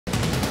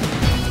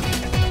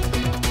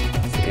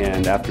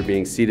and after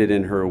being seated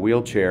in her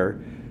wheelchair,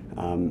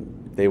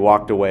 they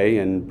walked away,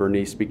 and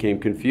Bernice became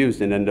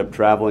confused and ended up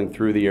traveling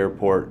through the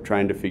airport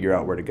trying to figure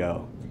out where to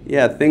go.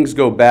 Yeah, things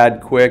go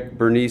bad quick.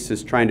 Bernice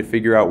is trying to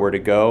figure out where to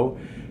go.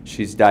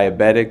 She's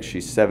diabetic,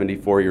 she's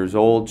 74 years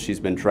old,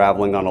 she's been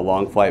traveling on a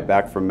long flight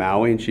back from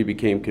Maui, and she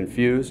became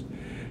confused.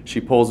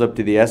 She pulls up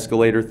to the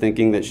escalator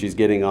thinking that she's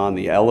getting on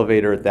the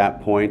elevator at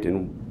that point,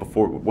 and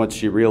once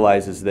she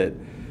realizes that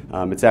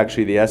it's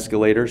actually the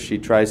escalator, she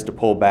tries to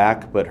pull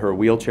back, but her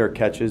wheelchair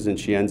catches and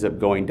she ends up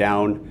going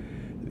down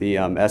the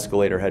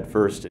escalator head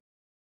first.